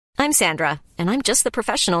I'm Sandra, and I'm just the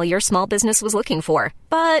professional your small business was looking for.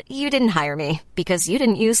 But you didn't hire me because you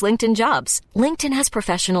didn't use LinkedIn Jobs. LinkedIn has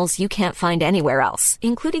professionals you can't find anywhere else,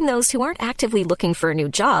 including those who aren't actively looking for a new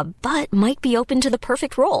job, but might be open to the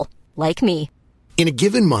perfect role, like me. In a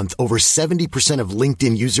given month, over 70% of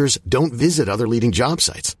LinkedIn users don't visit other leading job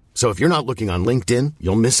sites. So if you're not looking on LinkedIn,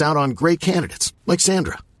 you'll miss out on great candidates like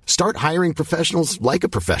Sandra. Start hiring professionals like a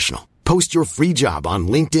professional. Post your free job on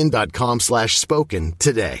linkedin.com/spoken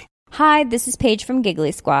today. Hi, this is Paige from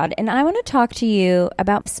Giggly Squad, and I want to talk to you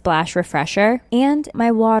about Splash Refresher and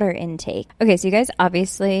my water intake. Okay, so you guys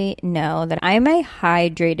obviously know that I'm a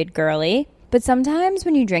hydrated girly, but sometimes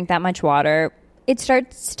when you drink that much water, it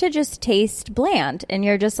starts to just taste bland, and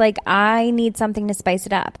you're just like, I need something to spice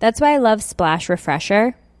it up. That's why I love Splash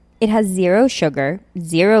Refresher. It has 0 sugar,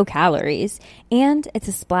 0 calories, and it's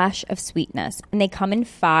a splash of sweetness. And they come in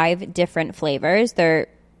 5 different flavors. They're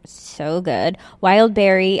so good. Wild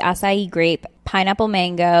berry, acai grape, pineapple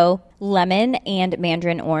mango, lemon, and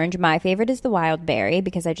mandarin orange. My favorite is the wild berry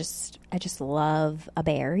because I just love a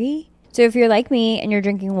berry. So if you're like me and you're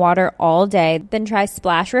drinking water all day, then try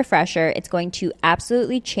Splash Refresher. It's going to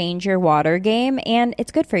absolutely change your water game, and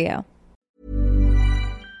it's good for you.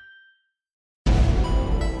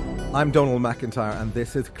 I'm Donald McIntyre, and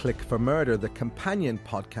this is Click for Murder, the companion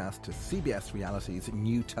podcast to CBS Reality's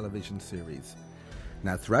new television series.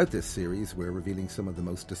 Now, throughout this series, we're revealing some of the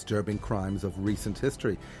most disturbing crimes of recent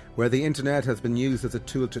history, where the internet has been used as a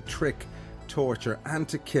tool to trick, torture, and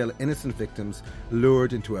to kill innocent victims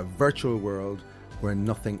lured into a virtual world where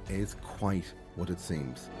nothing is quite what it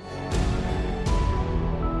seems.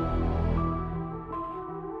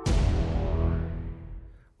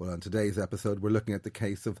 Well, on today's episode, we're looking at the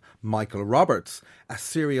case of Michael Roberts, a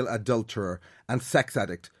serial adulterer and sex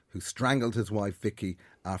addict who strangled his wife Vicky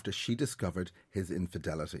after she discovered his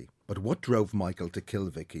infidelity. But what drove Michael to kill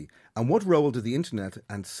Vicky? And what role did the internet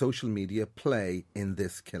and social media play in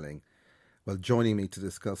this killing? Well, joining me to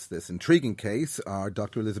discuss this intriguing case are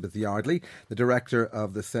Dr. Elizabeth Yardley, the Director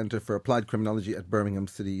of the Centre for Applied Criminology at Birmingham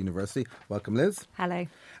City University. Welcome, Liz. Hello.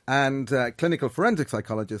 And clinical forensic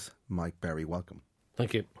psychologist Mike Berry. Welcome.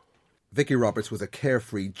 Thank you. Vicky Roberts was a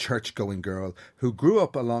carefree, church-going girl who grew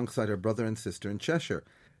up alongside her brother and sister in Cheshire.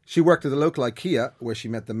 She worked at the local IKEA, where she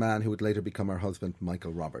met the man who would later become her husband,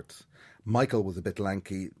 Michael Roberts. Michael was a bit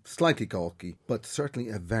lanky, slightly gawky, but certainly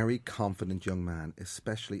a very confident young man,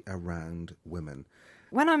 especially around women.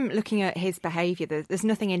 When I'm looking at his behaviour, there's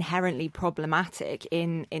nothing inherently problematic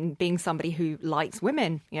in being somebody who likes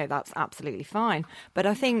women. You know, that's absolutely fine. But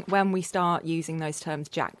I think when we start using those terms,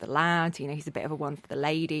 Jack the lad, you know, he's a bit of a one for the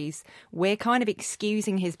ladies, we're kind of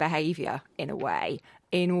excusing his behaviour in a way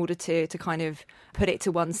in order to kind of put it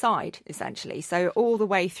to one side, essentially. So all the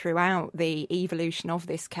way throughout the evolution of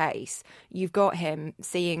this case, you've got him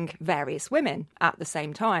seeing various women at the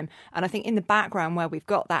same time. And I think in the background where we've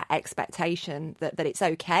got that expectation that it's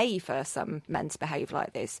okay for some men to behave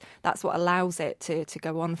like this, that's what allows it to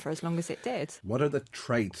go on for as long as it did. What are the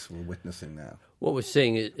traits we're witnessing now? What we're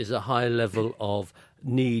seeing is a high level of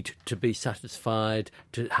need to be satisfied,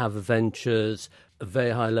 to have adventures, a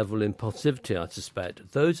very high level of impulsivity, I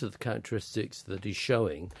suspect. Those are the characteristics that he's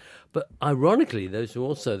showing. But ironically, those are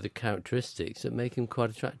also the characteristics that make him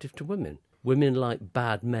quite attractive to women. Women like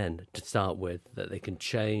bad men to start with, that they can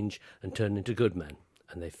change and turn into good men.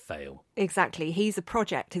 And they fail. Exactly. He's a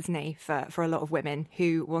project, isn't he, for a lot of women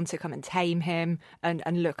who want to come and tame him and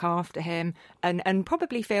look after him and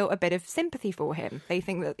probably feel a bit of sympathy for him. They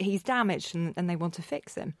think that he's damaged and they want to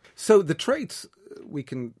fix him. So the traits we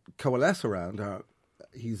can coalesce around are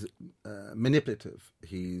he's manipulative,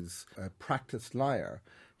 he's a practiced liar,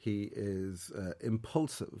 he is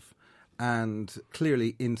impulsive and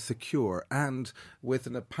clearly insecure and with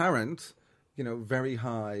an apparent, very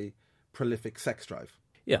high prolific sex drive.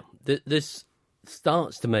 Yeah, this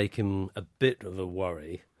starts to make him a bit of a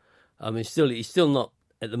worry. I mean, he's still not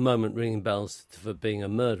at the moment ringing bells for being a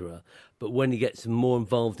murderer, but when he gets more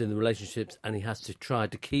involved in the relationships and he has to try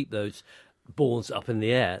to keep those balls up in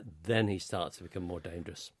the air, then he starts to become more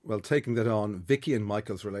dangerous. Well, taking that on, Vicky and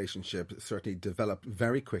Michael's relationship certainly developed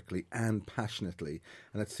very quickly and passionately,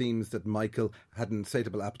 and it seems that Michael had an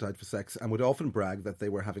insatiable appetite for sex and would often brag that they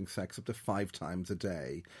were having sex up to 5 times a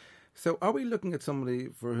day. So are we looking at somebody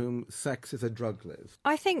for whom sex is a drug, Liz?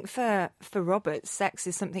 I think for Robert, sex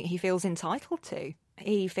is something he feels entitled to.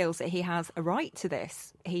 He feels that he has a right to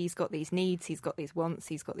this. He's got these needs, he's got these wants,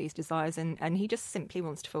 he's got these desires, and he just simply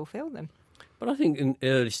wants to fulfil them. But I think in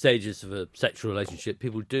early stages of a sexual relationship,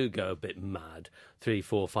 people do go a bit mad. 3,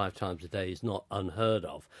 4, 5 times a day is not unheard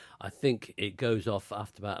of. I think it goes off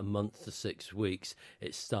after about a month to 6 weeks.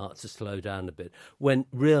 It starts to slow down a bit. When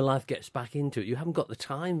real life gets back into it, you haven't got the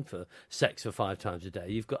time for sex for 5 times a day.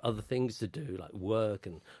 You've got other things to do, like work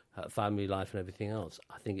and family life and everything else.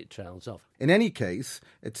 I think it trails off. In any case,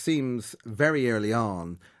 it seems very early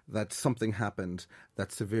on that something happened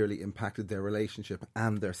that severely impacted their relationship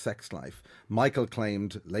and their sex life. Michael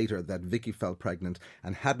claimed later that Vicky fell pregnant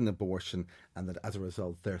and had an abortion, and that as a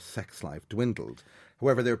result their sex life dwindled.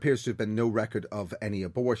 However, there appears to have been no record of any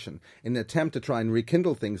abortion. In an attempt to try and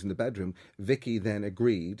rekindle things in the bedroom, Vicky then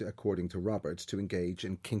agreed, according to Roberts, to engage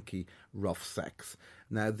in kinky, rough sex.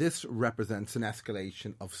 Now, this represents an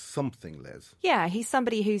escalation of something, Liz. Yeah, he's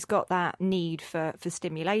somebody who's got that need for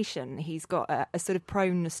stimulation. He's got a sort of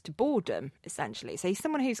proneness to boredom, essentially. So he's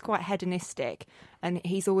someone who's quite hedonistic, and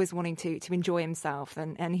he's always wanting to enjoy himself,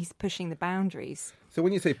 and he's pushing the boundaries. So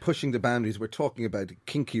when you say pushing the boundaries, we're talking about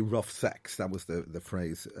kinky, rough sex. That was the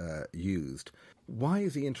phrase used. Why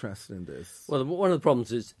is he interested in this? Well, one of the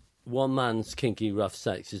problems is one man's kinky rough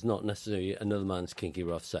sex is not necessarily another man's kinky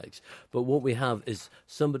rough sex. But what we have is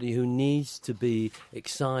somebody who needs to be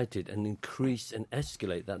excited and increase and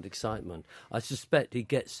escalate that excitement. I suspect he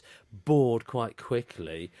gets bored quite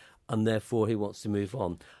quickly and therefore he wants to move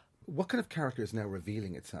on. What kind of character is now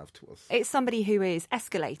revealing itself to us? It's somebody who is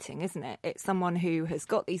escalating, isn't it? It's someone who has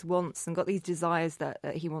got these wants and got these desires that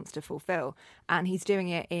he wants to fulfill, and he's doing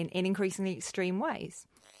it in increasingly extreme ways.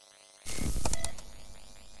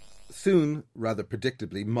 Soon, rather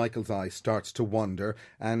predictably, Michael's eye starts to wander,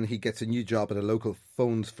 and he gets a new job at a local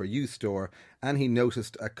Phones for You store, and he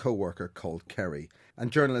noticed a co-worker called Kerry.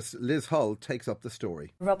 And journalist Liz Hull takes up the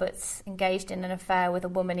story. Roberts engaged in an affair with a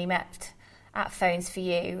woman he met at Phones for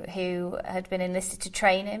You who had been enlisted to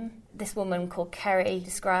train him. This woman called Kerry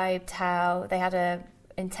described how they had an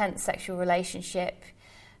intense sexual relationship.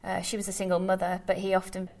 She was a single mother, but he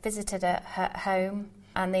often visited her at home,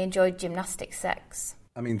 and they enjoyed gymnastic sex.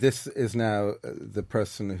 I mean, this is now the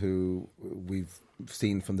person who we've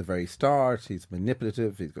seen from the very start. He's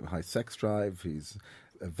manipulative, he's got a high sex drive, he's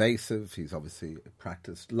evasive, he's obviously a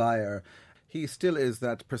practiced liar. He still is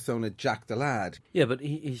that persona Jack the Lad. Yeah, but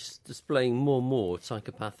he's displaying more and more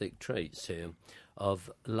psychopathic traits here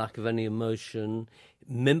of lack of any emotion,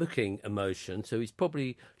 mimicking emotion. So he's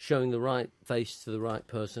probably showing the right face to the right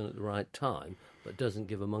person at the right time, but doesn't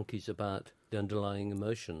give a monkey's about the underlying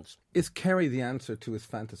emotions. Is Kerry the answer to his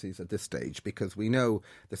fantasies at this stage? Because we know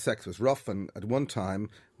the sex was rough, and at one time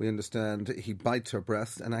we understand he bites her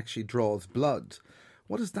breast and actually draws blood.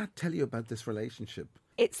 What does that tell you about this relationship?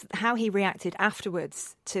 It's how he reacted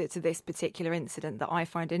afterwards to this particular incident that I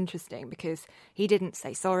find interesting, because he didn't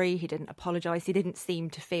say sorry, he didn't apologise, he didn't seem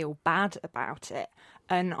to feel bad about it.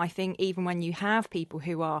 And I think even when you have people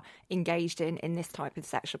who are engaged in this type of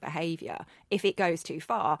sexual behaviour, if it goes too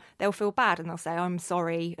far, they'll feel bad and they'll say, I'm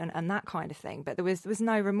sorry, and that kind of thing. But there was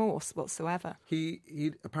no remorse whatsoever. He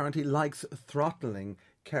apparently likes throttling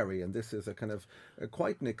Kerry, and this is a kind of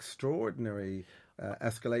quite an extraordinary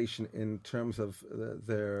escalation in terms of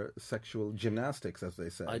their sexual gymnastics, as they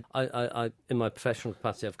say. I, in my professional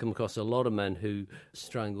capacity, I've come across a lot of men who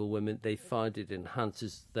strangle women. They find it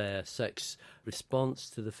enhances their sex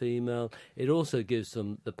response to the female. It also gives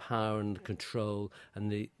them the power and control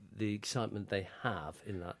and the excitement they have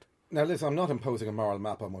in that. Now, Liz, I'm not imposing a moral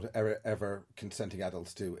map on what ever consenting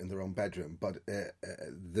adults do in their own bedroom, but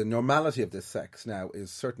the normality of this sex now is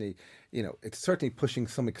certainly, it's certainly pushing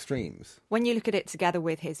some extremes. When you look at it together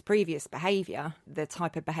with his previous behaviour, the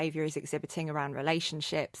type of behaviour he's exhibiting around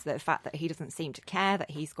relationships, the fact that he doesn't seem to care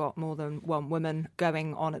that he's got more than one woman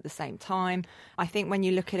going on at the same time, I think when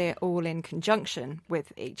you look at it all in conjunction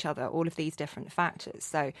with each other, all of these different factors,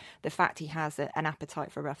 so the fact he has an appetite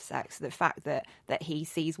for rough sex, the fact that he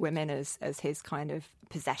sees women as his kind of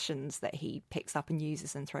possessions that he picks up and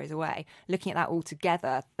uses and throws away. Looking at that all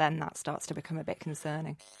together, then that starts to become a bit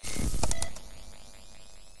concerning.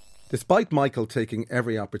 Despite Michael taking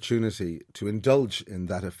every opportunity to indulge in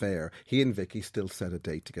that affair, he and Vicky still set a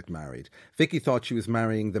date to get married. Vicky thought she was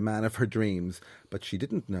marrying the man of her dreams, but she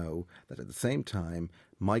didn't know that at the same time,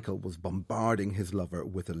 Michael was bombarding his lover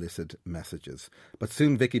with illicit messages. But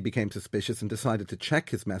soon Vicky became suspicious and decided to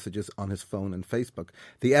check his messages on his phone and Facebook.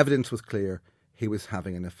 The evidence was clear. He was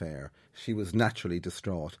having an affair. She was naturally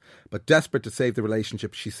distraught. But desperate to save the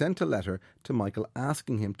relationship, she sent a letter to Michael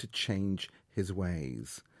asking him to change his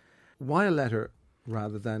ways. Why a letter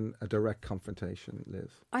rather than a direct confrontation, Liz?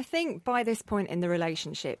 I think by this point in the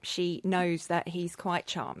relationship, she knows that he's quite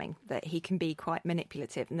charming, that he can be quite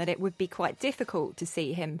manipulative, and that it would be quite difficult to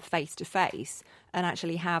see him face to face and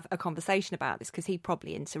actually have a conversation about this, because he'd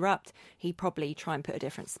probably interrupt, he'd probably try and put a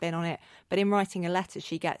different spin on it. But in writing a letter,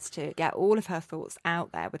 she gets to get all of her thoughts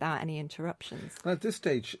out there without any interruptions. At this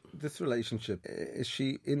stage, this relationship, is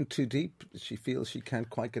she in too deep? She feels she can't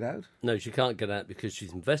quite get out? No, she can't get out because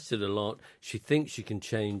she's invested a lot. She thinks she can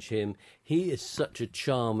change him. He is such a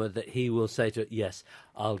charmer that he will say to her, yes,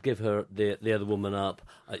 I'll give her the other woman up.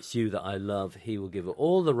 It's you that I love. He will give her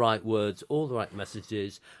all the right words, all the right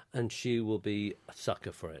messages, and she will be a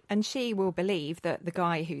sucker for it. And she will believe that the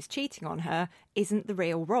guy who's cheating on her isn't the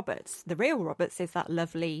real Roberts. The real Roberts is that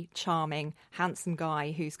lovely, charming, handsome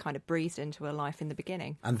guy who's kind of breezed into her life in the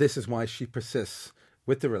beginning. And this is why she persists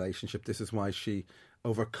with the relationship. This is why she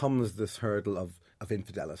overcomes this hurdle of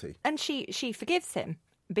infidelity. And she forgives him,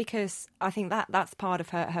 because I think that's part of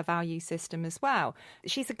her value system as well.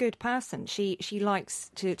 She's a good person. She likes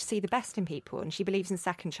to see the best in people, and she believes in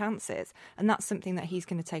second chances, and that's something that he's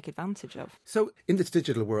going to take advantage of. So in this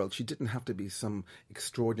digital world, she didn't have to be some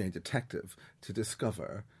extraordinary detective to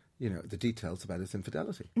discover, the details about his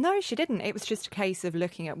infidelity. No, she didn't. It was just a case of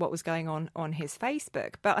looking at what was going on his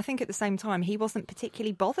Facebook. But I think at the same time, he wasn't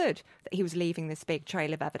particularly bothered that he was leaving this big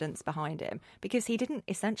trail of evidence behind him, because he didn't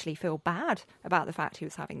essentially feel bad about the fact he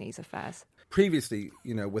was having these affairs. Previously,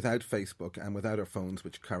 without Facebook and without our phones,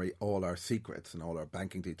 which carry all our secrets and all our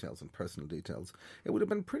banking details and personal details, it would have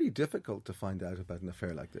been pretty difficult to find out about an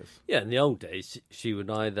affair like this. Yeah, in the old days, she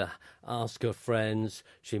would either ask her friends,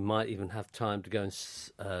 she might even have time to go and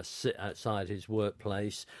sit outside his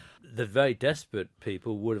workplace. The very desperate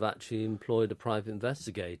people would have actually employed a private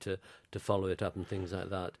investigator to follow it up and things like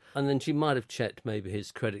that. And then she might have checked maybe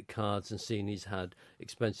his credit cards and seen he's had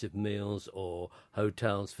expensive meals or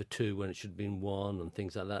hotels for two when it should have been one and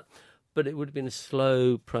things like that. But it would have been a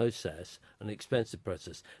slow process, an expensive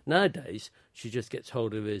process. Nowadays, she just gets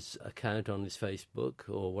hold of his account on his Facebook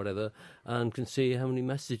or whatever and can see how many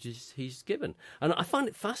messages he's given. And I find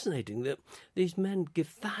it fascinating that these men give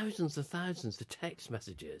thousands of text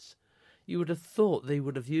messages. You would have thought they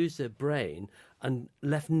would have used their brain and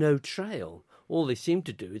left no trail. All they seem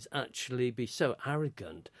to do is actually be so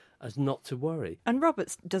arrogant as not to worry. And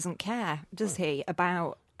Roberts doesn't care, does he,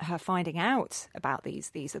 about her finding out about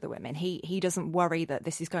these other women. He doesn't worry that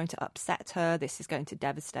this is going to upset her, this is going to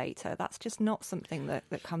devastate her. That's just not something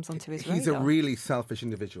that comes onto his radar. He's a really selfish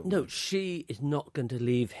individual. No, she is not going to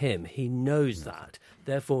leave him. He knows that.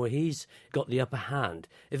 Therefore, he's got the upper hand.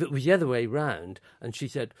 If it was the other way round and she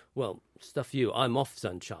said, well, stuff you, I'm off,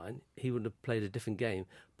 sunshine, he would have played a different game.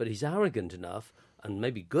 But he's arrogant enough and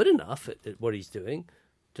maybe good enough at what he's doing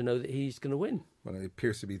to know that he's going to win. Well, he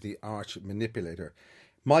appears to be the arch manipulator.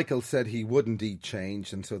 Michael said he would indeed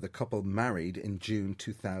change, and so the couple married in June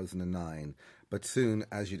 2009. But soon,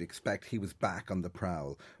 as you'd expect, he was back on the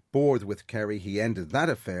prowl. Bored with Kerry, he ended that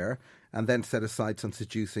affair and then set his sights on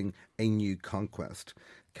seducing a new conquest.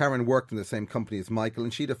 Karen worked in the same company as Michael,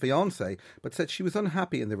 and she had a fiancé, but said she was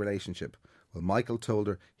unhappy in the relationship. Well, Michael told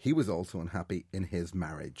her he was also unhappy in his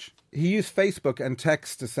marriage. He used Facebook and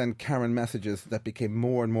text to send Karen messages that became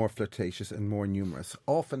more and more flirtatious and more numerous,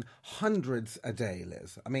 often hundreds a day,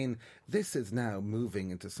 Liz. I mean, this is now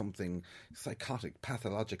moving into something psychotic,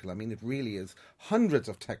 pathological. I mean, it really is hundreds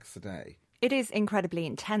of texts a day. It is incredibly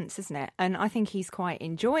intense, isn't it? And I think he's quite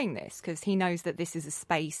enjoying this because he knows that this is a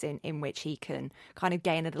space in which he can kind of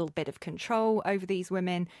gain a little bit of control over these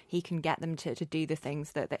women. He can get them to do the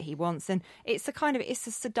things that he wants. And it's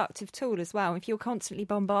a seductive tool as well. If you're constantly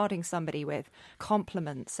bombarding somebody with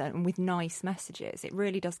compliments and with nice messages, it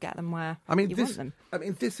really does get them where you want them. I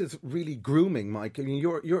mean, this is really grooming, Mike. I mean,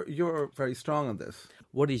 you're very strong on this.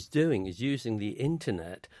 What he's doing is using the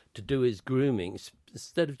internet to do his grooming.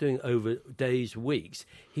 Instead of doing over days, weeks,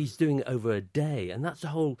 he's doing it over a day. And that's the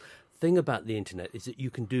whole thing about the internet, is that you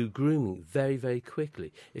can do grooming very, very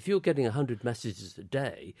quickly. If you're getting 100 messages a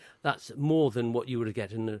day, that's more than what you would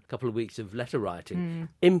get in a couple of weeks of letter writing.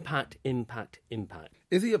 Impact, impact, impact.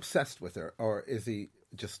 Is he obsessed with her, or is he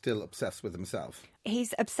just still obsessed with himself?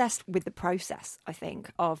 He's obsessed with the process, I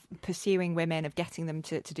think, of pursuing women, of getting them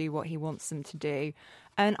to do what he wants them to do.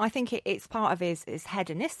 And I think it's part of his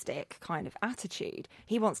hedonistic kind of attitude.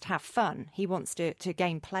 He wants to have fun. He wants to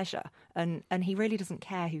gain pleasure. And he really doesn't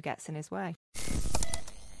care who gets in his way.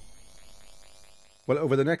 Well,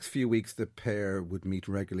 over the next few weeks, the pair would meet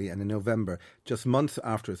regularly, and in November, just months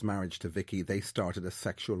after his marriage to Vicky, they started a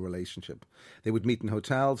sexual relationship. They would meet in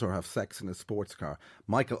hotels or have sex in a sports car.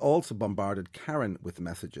 Michael also bombarded Karen with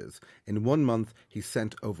messages. In 1 month, he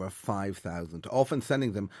sent over 5,000, often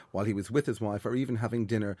sending them while he was with his wife or even having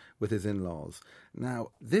dinner with his in-laws.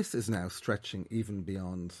 Now, this is now stretching even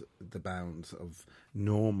beyond the bounds of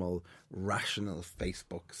normal, rational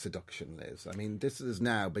Facebook seduction, Liz. I mean, this is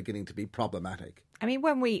now beginning to be problematic. I mean,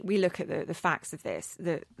 when we look at the facts of this,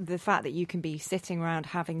 the fact that you can be sitting around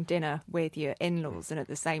having dinner with your in-laws and at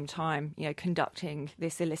the same time, conducting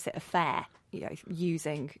this illicit affair,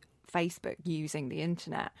 using Facebook, using the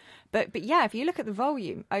internet. But yeah, if you look at the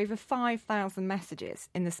volume, over 5,000 messages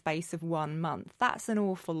in the space of 1 month, that's an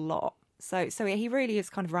awful lot. So he really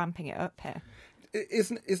is kind of ramping it up here.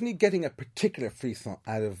 Isn't he getting a particular frisson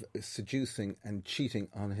out of seducing and cheating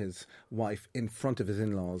on his wife in front of his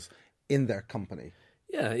in-laws in their company?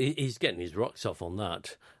 Yeah, he's getting his rocks off on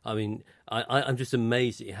that. I mean, I'm just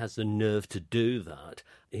amazed that he has the nerve to do that.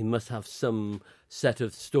 He must have some set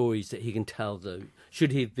of stories that he can tell, though.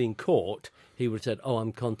 Should he have been caught, he would have said,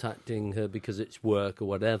 I'm contacting her because it's work or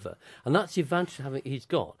whatever. And that's the advantage he's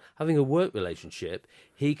got. Having a work relationship,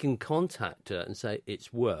 he can contact her and say,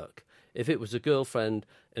 it's work. If it was a girlfriend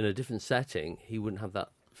in a different setting, he wouldn't have that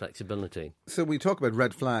flexibility. So we talk about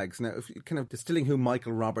red flags. Now, if you're kind of distilling who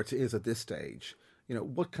Michael Roberts is at this stage,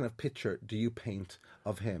 what kind of picture do you paint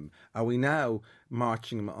of him? Are we now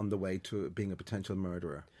marching him on the way to being a potential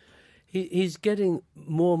murderer? He's getting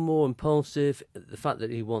more and more impulsive. The fact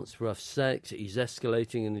that he wants rough sex, he's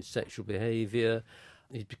escalating in his sexual behaviour.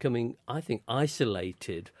 He's becoming, I think,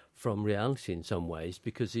 isolated from reality in some ways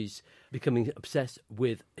because he's becoming obsessed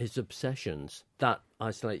with his obsessions. That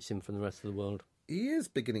isolates him from the rest of the world. He is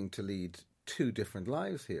beginning to lead 2 different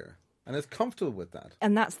lives here and is comfortable with that.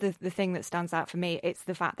 And that's the thing that stands out for me. It's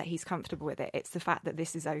the fact that he's comfortable with it. It's the fact that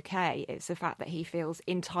this is okay. It's the fact that he feels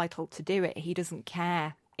entitled to do it. He doesn't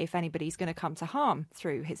care if anybody's going to come to harm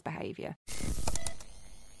through his behaviour.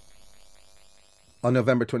 On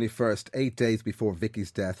November 21st, 8 days before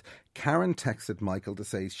Vicky's death, Karen texted Michael to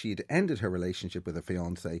say she'd ended her relationship with her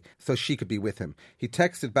fiancé so she could be with him. He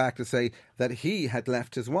texted back to say that he had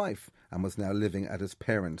left his wife and was now living at his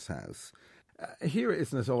parents' house. Here,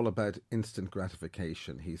 isn't it all about instant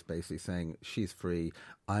gratification? He's basically saying, she's free,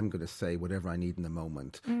 I'm going to say whatever I need in the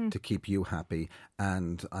moment to keep you happy,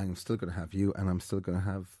 and I'm still going to have you, and I'm still going to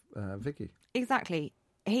have Vicky. Exactly.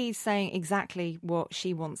 He's saying exactly what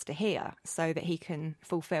she wants to hear so that he can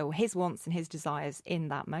fulfil his wants and his desires in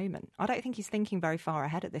that moment. I don't think he's thinking very far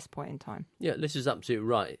ahead at this point in time. Yeah, this is absolutely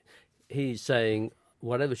right. He's saying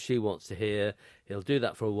whatever she wants to hear, he'll do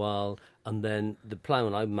that for a while, and then the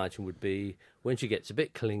plan, I imagine, would be when she gets a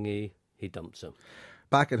bit clingy, he dumps her.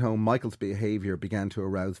 Back at home, Michael's behaviour began to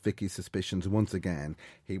arouse Vicky's suspicions once again.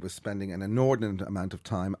 He was spending an inordinate amount of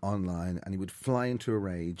time online, and he would fly into a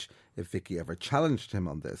rage if Vicky ever challenged him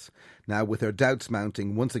on this. Now, with her doubts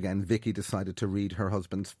mounting, once again, Vicky decided to read her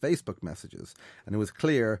husband's Facebook messages, and it was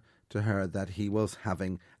clear to her that he was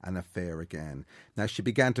having an affair again. Now, she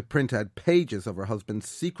began to print out pages of her husband's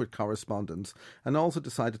secret correspondence and also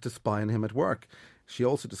decided to spy on him at work. She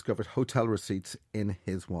also discovered hotel receipts in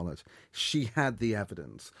his wallet. She had the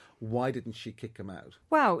evidence. Why didn't she kick him out?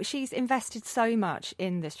 Well, she's invested so much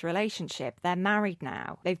in this relationship. They're married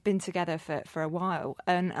now. They've been together for a while.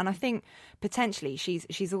 And I think potentially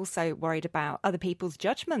she's also worried about other people's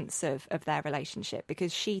judgments of their relationship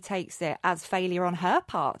because she takes it as failure on her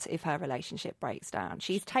part if her relationship breaks down.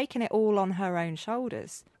 She's taken it all on her own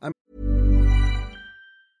shoulders.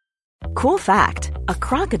 Cool fact, a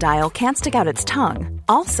crocodile can't stick out its tongue.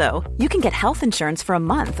 Also, you can get health insurance for a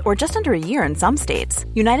month or just under a year in some states.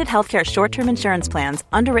 United Healthcare short-term insurance plans,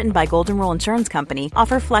 underwritten by Golden Rule Insurance Company,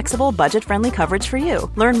 offer flexible, budget-friendly coverage for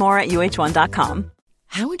you. Learn more at UH1.com.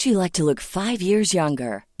 How would you like to look 5 years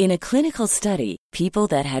younger? In a clinical study, people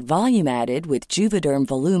that had volume added with Juvederm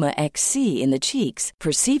Voluma XC in the cheeks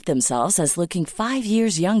perceived themselves as looking 5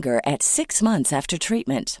 years younger at 6 months after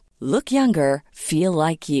treatment. Look younger, feel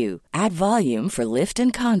like you. Add volume for lift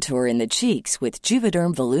and contour in the cheeks with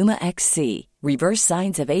Juvederm Voluma XC. Reverse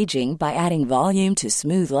signs of aging by adding volume to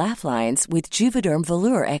smooth laugh lines with Juvederm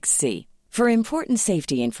Volure XC. For important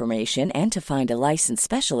safety information and to find a licensed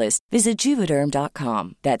specialist, visit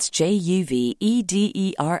Juvederm.com. That's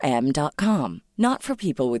JUVEDERM.com. Not for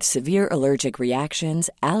people with severe allergic reactions,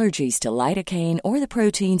 allergies to lidocaine, or the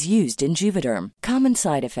proteins used in Juvederm. Common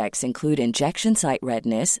side effects include injection site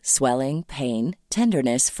redness, swelling, pain,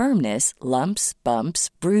 tenderness, firmness, lumps, bumps,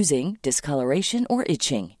 bruising, discoloration, or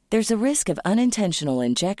itching. There's a risk of unintentional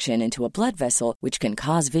injection into a blood vessel, which can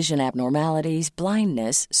cause vision abnormalities,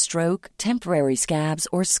 blindness, stroke, temporary scabs,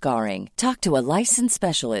 or scarring. Talk to a licensed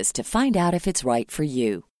specialist to find out if it's right for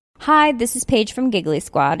you. Hi, this is Paige from Giggly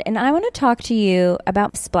Squad, and I want to talk to you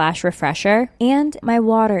about Splash Refresher and my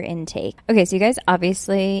water intake. Okay, so you guys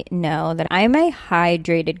obviously know that I'm a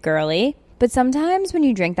hydrated girly, but sometimes when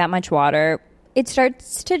you drink that much water, it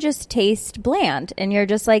starts to just taste bland, and you're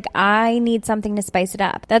just like, I need something to spice it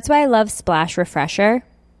up. That's why I love Splash Refresher.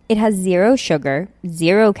 It has 0 sugar,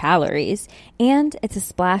 0 calories, and it's a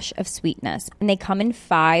splash of sweetness. And they come in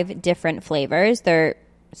 5 different flavors. They're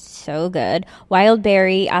so good. Wild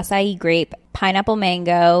berry, acai grape, pineapple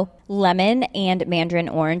mango, lemon, and mandarin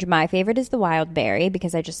orange. My favorite is the wild berry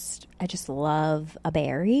because I just love a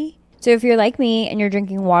berry. So if you're like me and you're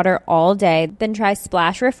drinking water all day, then try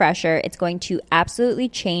Splash Refresher. It's going to absolutely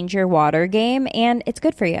change your water game, and it's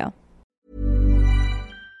good for you.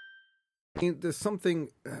 There's something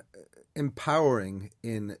empowering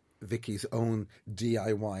in Vicky's own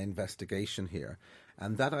DIY investigation here,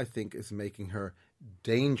 and that, I think, is making her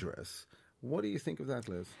dangerous. What do you think of that,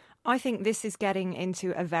 Liz? I think this is getting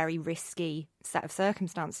into a very risky set of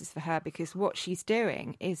circumstances for her, because what she's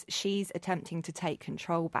doing is she's attempting to take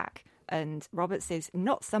control back. And Roberts is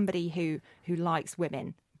not somebody who likes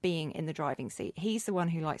women being in the driving seat. He's the one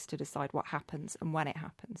who likes to decide what happens and when it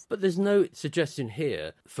happens. But there's no suggestion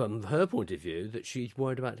here, from her point of view, that she's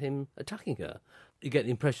worried about him attacking her. You get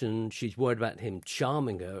the impression she's worried about him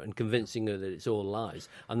charming her and convincing her that it's all lies,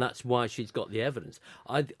 and that's why she's got the evidence.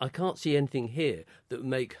 I can't see anything here that would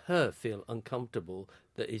make her feel uncomfortable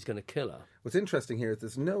that he's going to kill her. What's interesting here is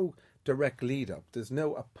there's no direct lead up. There's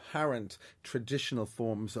no apparent traditional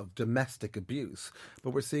forms of domestic abuse,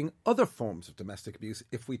 but we're seeing other forms of domestic abuse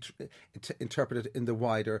if we interpret it in the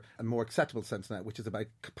wider and more acceptable sense now, which is about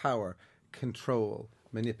power, control,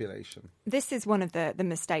 manipulation. This is one of the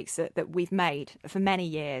mistakes that we've made for many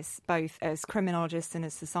years, both as criminologists and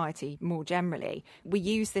as society more generally. We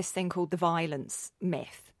use this thing called the violence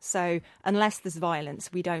myth. So unless there's violence,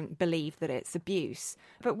 we don't believe that it's abuse.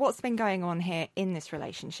 But what's been going on here in this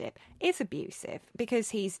relationship is abusive, because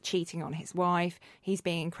he's cheating on his wife, he's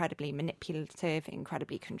being incredibly manipulative,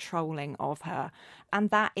 incredibly controlling of her, and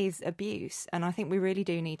that is abuse. And I think we really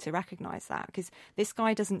do need to recognise that, because this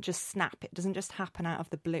guy doesn't just snap, it doesn't just happen out of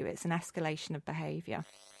the blue, it's an escalation of behaviour.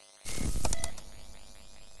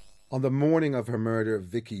 On the morning of her murder,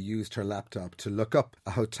 Vicky used her laptop to look up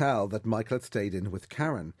a hotel that Michael had stayed in with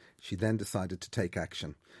Karen. She then decided to take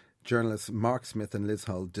action. Journalists Mark Smith and Liz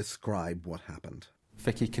Hull describe what happened.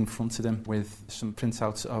 Vicky confronted him with some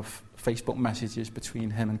printouts of Facebook messages between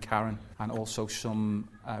him and Karen, and also some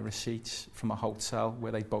receipts from a hotel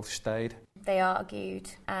where they both stayed. They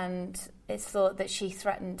argued, and it's thought that she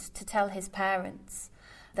threatened to tell his parents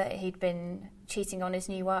that he'd been cheating on his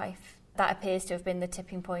new wife. That appears to have been the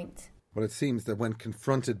tipping point. Well, it seems that when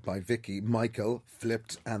confronted by Vicky, Michael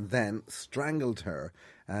flipped and then strangled her,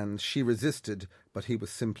 and she resisted, but he was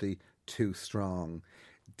simply too strong.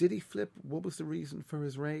 Did he flip? What was the reason for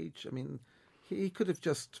his rage? I mean, he could have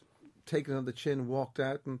just taken it on the chin, walked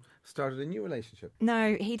out and started a new relationship.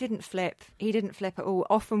 No, he didn't flip. He didn't flip at all.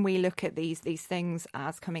 Often we look at these things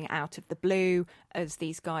as coming out of the blue, as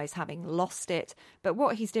these guys having lost it. But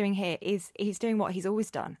what he's doing here is he's doing what he's always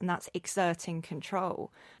done, and that's exerting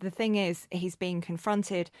control. The thing is, he's being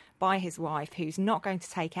confronted by his wife, who's not going to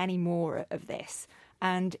take any more of this.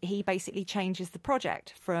 And he basically changes the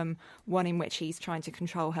project from one in which he's trying to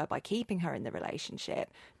control her by keeping her in the relationship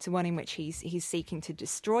to one in which he's seeking to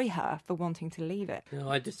destroy her for wanting to leave it. No,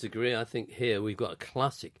 I disagree. I think here we've got a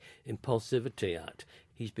classic impulsivity act.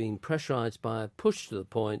 He's being pressurised by a push to the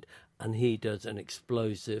point, and he does an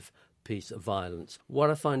explosive piece of violence. What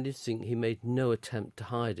I find interesting, he made no attempt to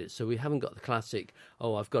hide it. So we haven't got the classic,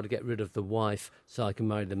 I've got to get rid of the wife so I can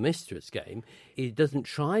marry the mistress game. He doesn't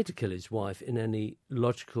try to kill his wife in any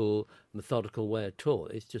logical, methodical way at all.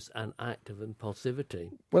 It's just an act of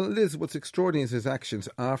impulsivity. Well, Liz, what's extraordinary is his actions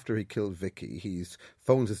after he killed Vicky. He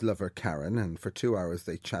phones his lover Karen, and for 2 hours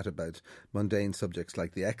they chat about mundane subjects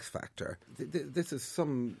like the X Factor. This is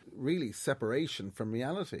some really separation from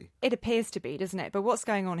reality. It appears to be, doesn't it? But what's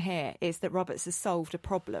going on here is that Roberts has solved a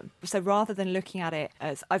problem. So rather than looking at it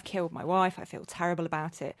as, I've killed my wife, I feel terrible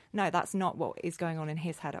about it. No, that's not what is going on in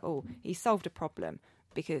his head at all. He solved a problem.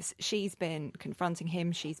 because she's been confronting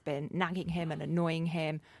him, she's been nagging him and annoying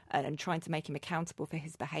him and trying to make him accountable for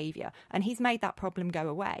his behaviour. And he's made that problem go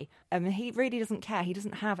away. He really doesn't care. He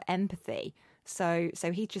doesn't have empathy. So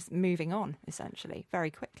he's just moving on, essentially,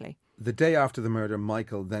 very quickly. The day after the murder,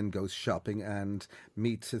 Michael then goes shopping and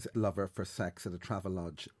meets his lover for sex at a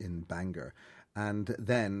Travelodge in Bangor. And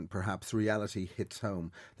then, perhaps, reality hits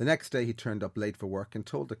home. The next day he turned up late for work and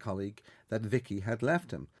told a colleague that Vicky had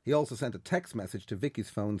left him. He also sent a text message to Vicky's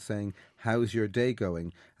phone saying, "How's your day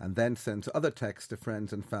going?" and then sent other texts to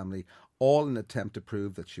friends and family, all in an attempt to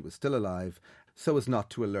prove that she was still alive, so as not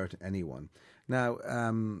to alert anyone. Now,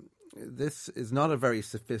 this is not a very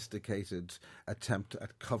sophisticated attempt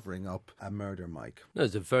at covering up a murder, Mike. No,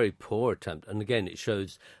 it's a very poor attempt. And again, it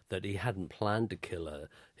shows that he hadn't planned to kill her.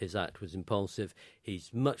 His act was impulsive.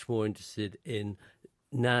 He's much more interested in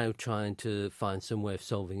now trying to find some way of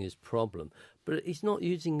solving his problem. But he's not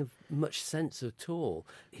using much sense at all.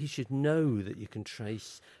 He should know that you can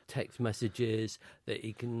trace text messages, that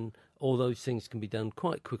all those things can be done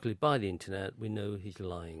quite quickly by the internet. We know he's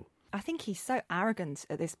lying. I think he's so arrogant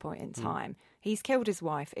at this point in time. He's killed his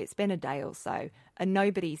wife. It's been a day or so, and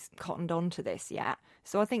nobody's cottoned on to this yet.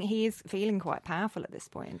 So I think he is feeling quite powerful at this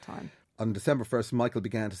point in time. On December 1st, Michael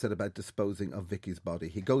began to set about disposing of Vicky's body.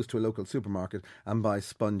 He goes to a local supermarket and buys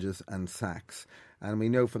sponges and sacks. And we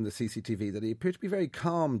know from the CCTV that he appeared to be very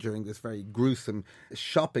calm during this very gruesome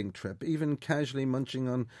shopping trip, even casually munching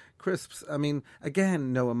on crisps. I mean,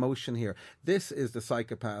 again, no emotion here. This is the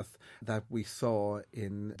psychopath that we saw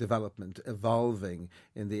in development, evolving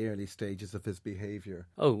in the early stages of his behaviour.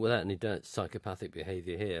 Oh, without any doubt, psychopathic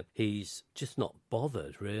behaviour here. He's just not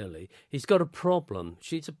bothered, really. He's got a problem.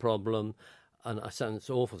 She's a problem. And I sound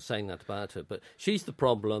it's awful saying that about her, but she's the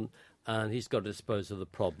problem, and he's got to dispose of the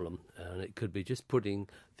problem. And it could be just putting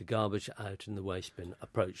the garbage out in the waste bin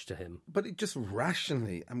approach to him. But it just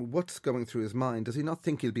rationally, I mean, what's going through his mind? Does he not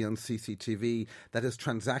think he'll be on CCTV, that his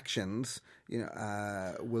transactions,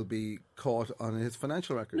 will be caught on his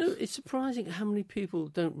financial records? No, it's surprising how many people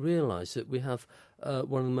don't realise that we have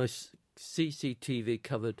one of the most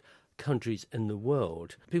CCTV-covered countries in the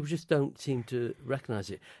world. People just don't seem to recognise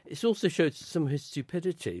it. It also shows some of his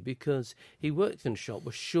stupidity, because he worked in a shop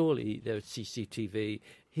where surely there was CCTV.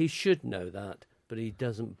 He should know that, but he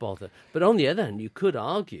doesn't bother. But on the other hand, you could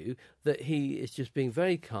argue that he is just being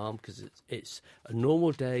very calm because it's a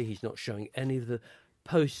normal day. He's not showing any of the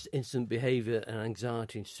post-incident behaviour and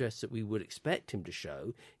anxiety and stress that we would expect him to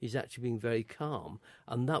show. He's actually being very calm,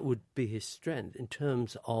 and that would be his strength in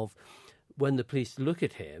terms of when the police look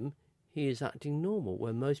at him, he is acting normal,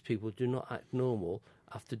 where most people do not act normal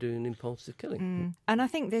after doing an impulsive killing. And I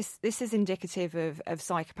think this is indicative of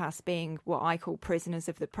psychopaths being what I call prisoners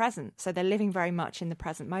of the present. So they're living very much in the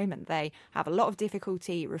present moment. They have a lot of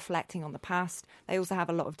difficulty reflecting on the past. They also have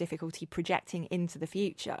a lot of difficulty projecting into the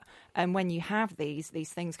future. And when you have these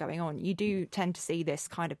things going on, you do tend to see this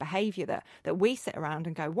kind of behaviour that we sit around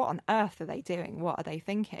and go, what on earth are they doing? What are they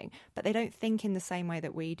thinking? But they don't think in the same way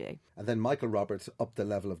that we do. And then Michael Roberts upped the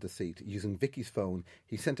level of deceit. Using Vicky's phone,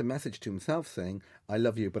 he sent a message to himself saying, "I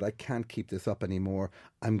love you, but I can't keep this up anymore.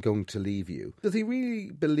 I'm going to leave you." Does he really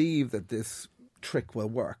believe that this trick will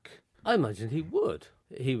work? I imagine he would.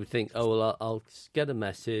 He would think, oh, well, I'll get a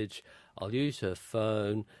message, I'll use her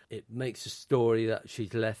phone, it makes a story that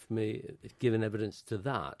she's left me, it's given evidence to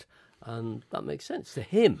that, and that makes sense to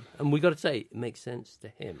him. And we've got to say, it makes sense to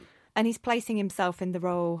him. And he's placing himself in the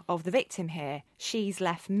role of the victim here. She's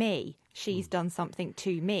left me. She's done something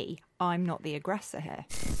to me. I'm not the aggressor here.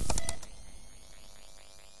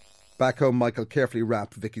 Back home, Michael carefully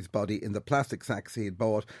wrapped Vicky's body in the plastic sacks he had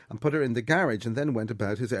bought and put her in the garage, and then went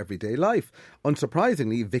about his everyday life.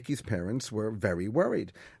 Unsurprisingly, Vicky's parents were very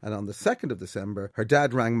worried, and on the 2nd of December, her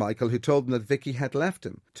dad rang Michael, who told him that Vicky had left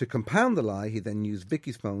him. To compound the lie, he then used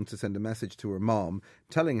Vicky's phone to send a message to her mom,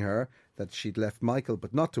 telling her that she'd left Michael,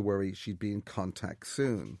 but not to worry, she'd be in contact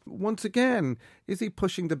soon. Once again, is he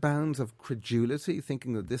pushing the bounds of credulity,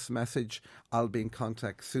 thinking that this message, "I'll be in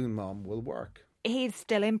contact soon, Mom," will work? He's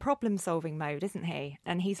still in problem-solving mode, isn't he?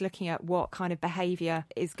 And he's looking at what kind of behaviour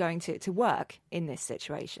is going to work in this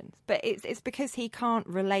situation. But it's because he can't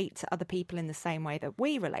relate to other people in the same way that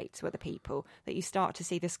we relate to other people that you start to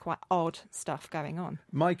see this quite odd stuff going on.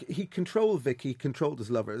 Mike, he controlled Vicky, controlled his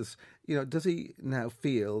lovers. Does he now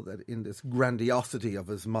feel that in this grandiosity of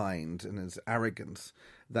his mind and his arrogance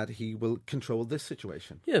that he will control this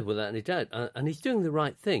situation? Yeah, without any doubt. And he's doing the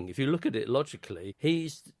right thing. If you look at it logically,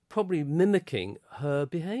 he's probably mimicking her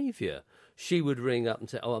behaviour. She would ring up and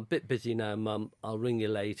say, "Oh, I'm a bit busy now, Mum, I'll ring you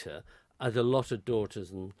later," as a lot of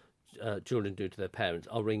daughters and children do to their parents.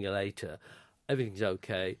 "I'll ring you later. Everything's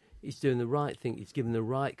okay. he's doing the right thing. He's giving the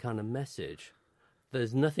right kind of message.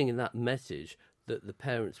 There's nothing in that message that the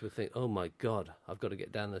parents would think, oh, my God, I've got to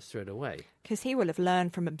get down there straight away. Because he will have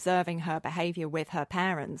learned from observing her behaviour with her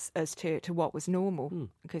parents as to what was normal,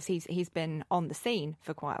 because he's been on the scene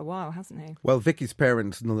for quite a while, hasn't he? Well, Vicky's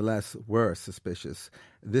parents, nonetheless, were suspicious.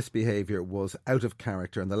 This behaviour was out of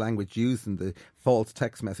character, and the language used in the false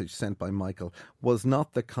text message sent by Michael was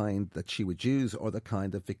not the kind that she would use or the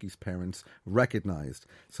kind that Vicky's parents recognised.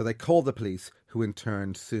 So they called the police, who in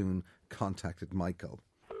turn soon contacted Michael.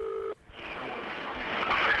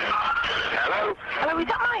 Hello, is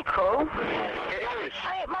that Michael? It is.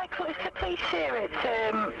 Hi, Michael, it's the police here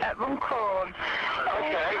at Runcorn.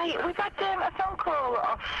 Okay. We've had a phone call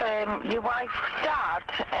off your wife's dad,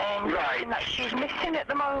 and that she's missing at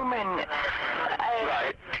the moment.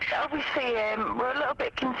 Right. Obviously, we're a little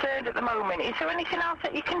bit concerned at the moment. Is there anything else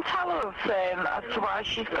that you can tell us as to why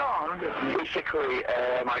she's gone? Basically,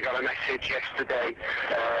 I got a message yesterday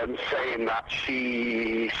saying that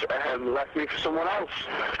she's left me for someone else.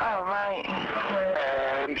 Oh,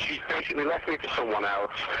 right. She's basically left me for someone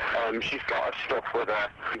else. She's got her stuff with her,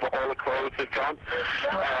 but all the clothes have gone.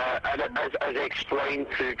 And as I explained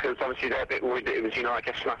to, because obviously they're a bit worried that it was, like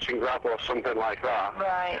a snatch and grab or something like that.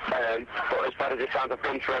 Right. But as bad as it sounds, I've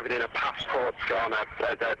been through everything. A passport's gone, a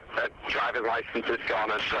driving licence is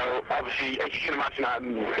gone, and so obviously, as you can imagine,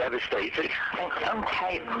 I'm devastated.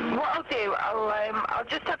 Okay. What I'll do, I'll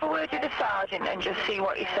just have a word with the sergeant and just see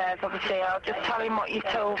what he says. Obviously, I'll just tell him what you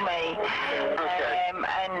told me. Okay.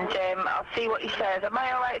 And I'll see what he says. Am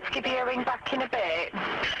I all right to give you a ring back in a bit?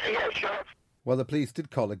 Yeah, sure. Well, the police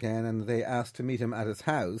did call again, and they asked to meet him at his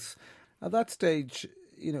house. At that stage,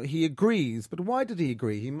 he agrees, but why did he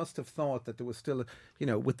agree? He must have thought that there was still,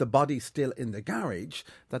 with the body still in the garage,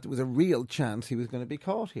 that there was a real chance he was going to be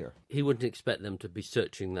caught here. He wouldn't expect them to be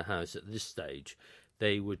searching the house at this stage.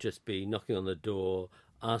 They would just be knocking on the door,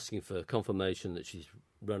 asking for confirmation that she's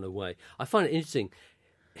run away. I find it interesting.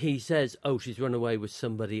 He says, she's run away with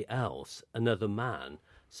somebody else, another man.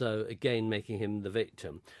 So, again, making him the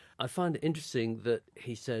victim. I find it interesting that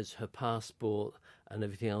he says her passport and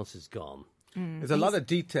everything else is gone. There's a lot of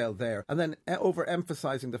detail there. And then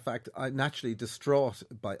overemphasising the fact I'm naturally distraught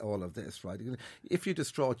by all of this, right? If you're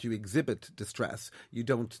distraught, you exhibit distress. You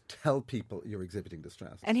don't tell people you're exhibiting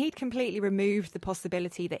distress. And he'd completely removed the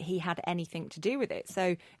possibility that he had anything to do with it.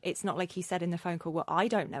 So it's not like he said in the phone call, well, I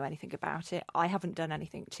don't know anything about it. I haven't done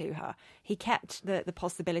anything to her. He kept the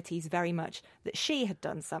possibilities very much that she had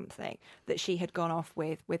done something, that she had gone off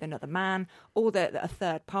with another man, or that a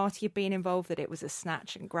third party had been involved, that it was a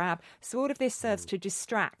snatch and grab. So all of this serves to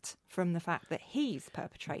distract from the fact that he's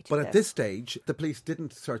perpetrated But at this stage, the police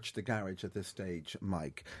didn't search the garage at this stage,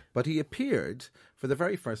 Mike. But he appeared for the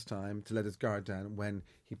very first time to let his guard down when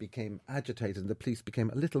he became agitated, and the police became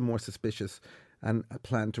a little more suspicious and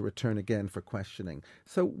planned to return again for questioning.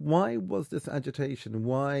 So why was this agitation?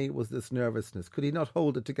 Why was this nervousness? Could he not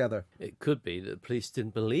hold it together? It could be that the police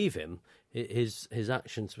didn't believe him. His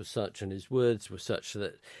actions were such and his words were such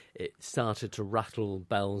that it started to rattle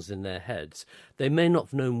bells in their heads. They may not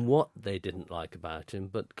have known what they didn't like about him,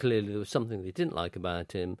 but clearly there was something they didn't like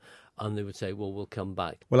about him, and they would say, well, we'll come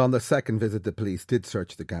back. Well, on the second visit, the police did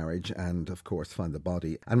search the garage and, of course, find the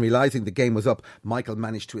body. And realising the game was up, Michael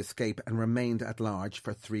managed to escape and remained at large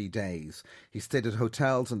for 3 days. He stayed at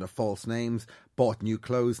hotels under false names, bought new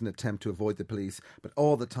clothes in an attempt to avoid the police, but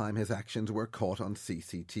all the time his actions were caught on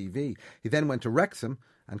CCTV. He then went to Wrexham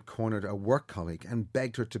and cornered a work colleague and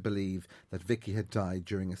begged her to believe that Vicky had died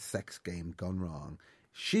during a sex game gone wrong.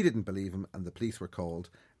 She didn't believe him, and the police were called,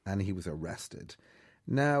 and he was arrested.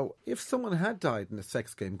 Now, if someone had died in a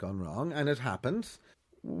sex game gone wrong, and it happened,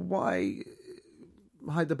 why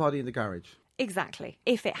hide the body in the garage? Exactly.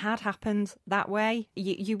 If it had happened that way,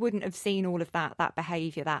 you wouldn't have seen all of that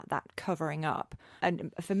behaviour, that covering up.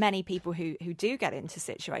 And for many people who do get into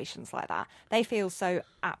situations like that, they feel so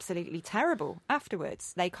absolutely terrible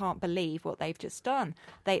afterwards. They can't believe what they've just done.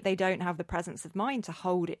 They don't have the presence of mind to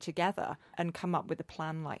hold it together and come up with a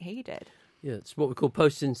plan like he did. Yeah, it's what we call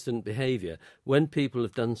post-incident behaviour. When people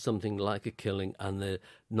have done something like a killing and they're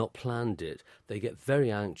not planned it, they get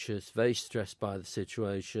very anxious, very stressed by the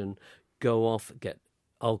situation, go off, get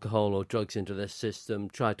alcohol or drugs into their system,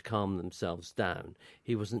 try to calm themselves down.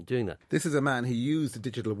 He wasn't doing that. This is a man who used the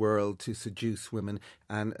digital world to seduce women,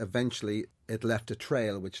 and eventually it left a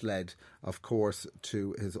trail which led, of course,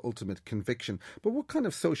 to his ultimate conviction. But what kind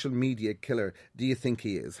of social media killer do you think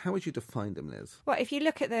he is? How would you define him, Liz? Well, if you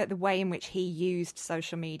look at the way in which he used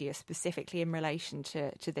social media specifically in relation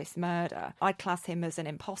to this murder, I'd class him as an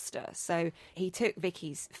imposter. So he took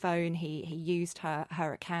Vicky's phone, he used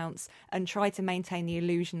her accounts and tried to maintain the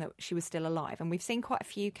illusion that she was still alive. And we've seen quite a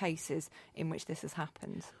few cases in which this has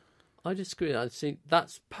happened. I disagree. I see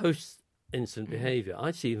that's post-incident behaviour.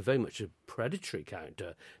 I see him very much a predatory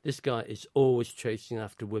character. This guy is always chasing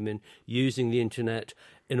after women, using the internet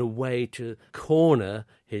in a way to corner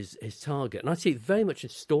his target. And I see it very much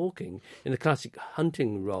as stalking in the classic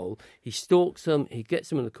hunting role. He stalks them, he gets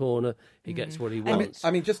them in the corner, he gets what he wants.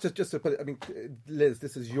 I mean, just to put it, Liz,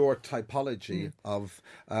 this is your typology of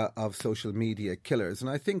social media killers. And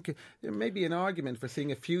I think there may be an argument for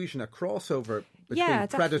seeing a fusion, a crossover between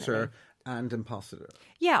predator and imposter.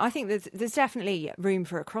 Yeah, I think there's definitely room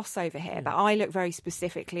for a crossover here, but I look very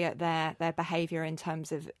specifically at their behaviour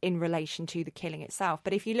in relation to the killing itself.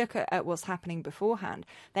 But if you look at what's happening beforehand,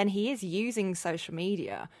 then he is using social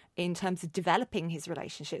media in terms of developing his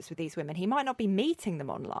relationships with these women. He might not be meeting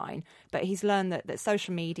them online, but he's learned that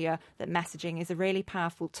social media, that messaging is a really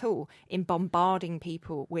powerful tool in bombarding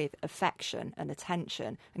people with affection and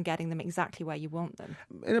attention and getting them exactly where you want them.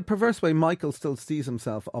 In a perverse way, Michael still sees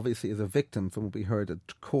himself, obviously, as a victim from what we heard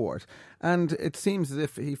at court. And it seems as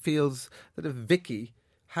if he feels that if Vicky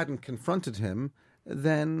hadn't confronted him,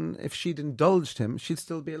 then if she'd indulged him, she'd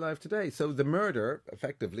still be alive today. So the murder,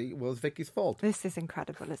 effectively, was Vicky's fault. This is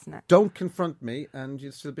incredible, isn't it? Don't confront me and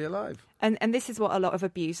you'd still be alive. And this is what a lot of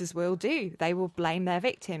abusers will do. They will blame their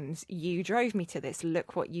victims. You drove me to this.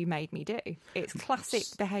 Look what you made me do. It's classic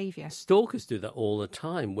behaviour. Stalkers do that all the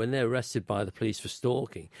time. When they're arrested by the police for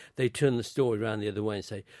stalking, they turn the story around the other way and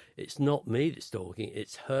say, it's not me that's stalking,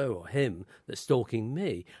 it's her or him that's stalking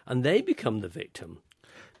me. And they become the victim.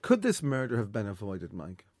 Could this murder have been avoided,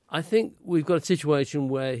 Mike? I think we've got a situation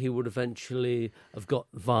where he would eventually have got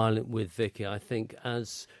violent with Vicky. I think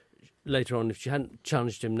as later on, if she hadn't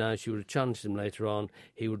challenged him now, she would have challenged him later on,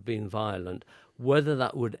 he would have been violent. Whether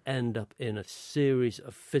that would end up in a series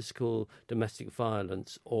of physical domestic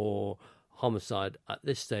violence or homicide at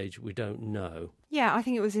this stage, we don't know. Yeah, I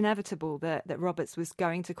think it was inevitable that Roberts was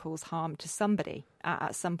going to cause harm to somebody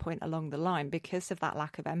at some point along the line because of that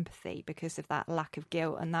lack of empathy, because of that lack of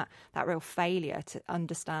guilt and that real failure to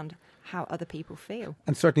understand how other people feel.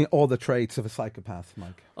 And certainly all the traits of a psychopath,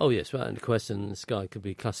 Mike. Oh, yes, well, and the question, this guy could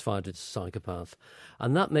be classified as a psychopath.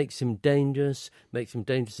 And that makes him dangerous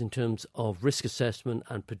in terms of risk assessment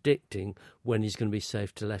and predicting when he's going to be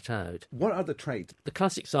safe to let out. What are the traits? The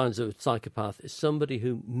classic signs of a psychopath is somebody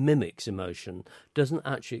who mimics emotion, doesn't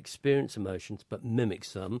actually experience emotions but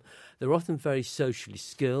mimics them. They're often very socially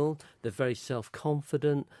skilled, they're very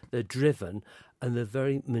self-confident, they're driven, and they're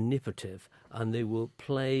very manipulative, and they will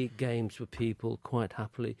play games with people quite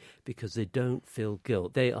happily because they don't feel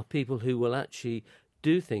guilt. They are people who will actually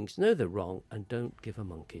do things, know they're wrong, and don't give a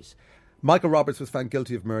monkeys. Michael Roberts was found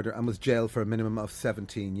guilty of murder and was jailed for a minimum of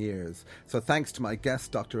 17 years. So thanks to my guests,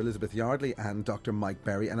 Dr. Elizabeth Yardley and Dr. Mike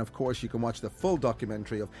Berry. And of course, you can watch the full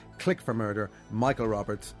documentary of Click for Murder, Michael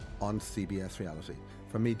Roberts, on CBS Reality.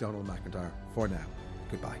 From me, Donald McIntyre, for now,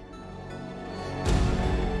 goodbye.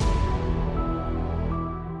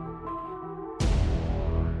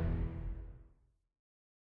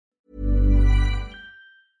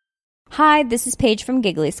 Hi, this is Paige from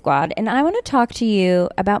Giggly Squad, and I want to talk to you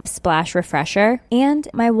about Splash Refresher and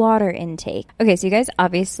my water intake. Okay, so you guys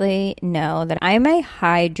obviously know that I'm a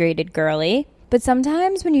hydrated girly, but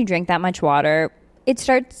sometimes when you drink that much water, it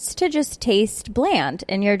starts to just taste bland,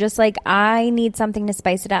 and you're just like, I need something to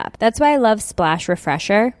spice it up. That's why I love Splash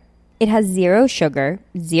Refresher. It has 0 sugar,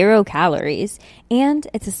 0 calories, and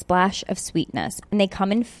it's a splash of sweetness. And they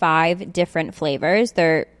come in 5 different flavors.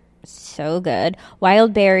 They're so good.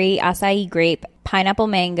 Wild berry, acai grape, pineapple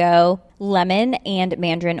mango, lemon, and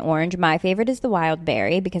mandarin orange. My favorite is the wild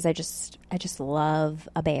berry because I just love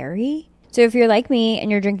a berry. So if you're like me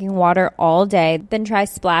and you're drinking water all day, then try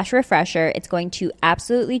Splash Refresher. It's going to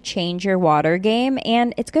absolutely change your water game,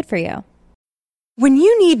 and it's good for you. When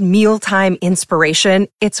you need mealtime inspiration,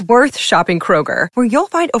 it's worth shopping Kroger, where you'll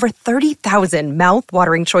find over 30,000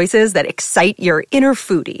 mouth-watering choices that excite your inner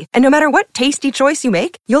foodie. And no matter what tasty choice you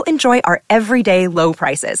make, you'll enjoy our everyday low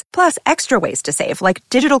prices, plus extra ways to save, like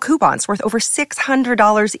digital coupons worth over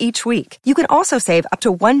 $600 each week. You can also save up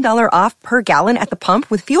to $1 off per gallon at the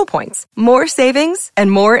pump with fuel points. More savings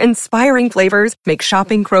and more inspiring flavors make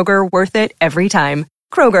shopping Kroger worth it every time.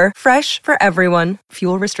 Kroger, fresh for everyone.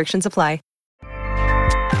 Fuel restrictions apply.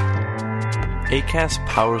 Acast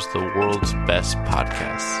powers the world's best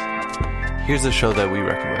podcasts. here's a show that we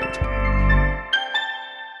recommend.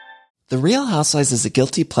 The Real Housewives is a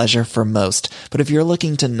guilty pleasure for most, but if you're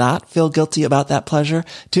looking to not feel guilty about that pleasure,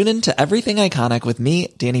 tune in to Everything Iconic with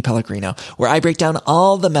me, Danny Pellegrino, where I break down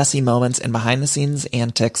all the messy moments and behind-the-scenes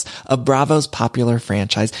antics of Bravo's popular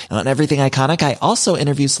franchise. And on Everything Iconic, I also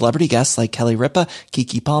interview celebrity guests like Kelly Ripa,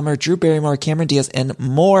 Keke Palmer, Drew Barrymore, Cameron Diaz, and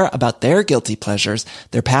more about their guilty pleasures,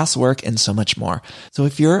 their past work, and so much more. So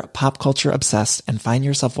if you're pop culture obsessed and find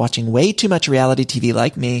yourself watching way too much reality TV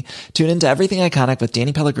like me, tune into Everything Iconic with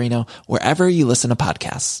Danny Pellegrino, wherever you listen to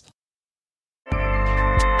podcasts.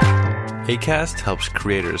 Acast helps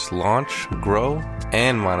creators launch, grow,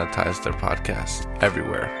 and monetize their podcasts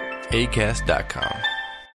everywhere. Acast.com.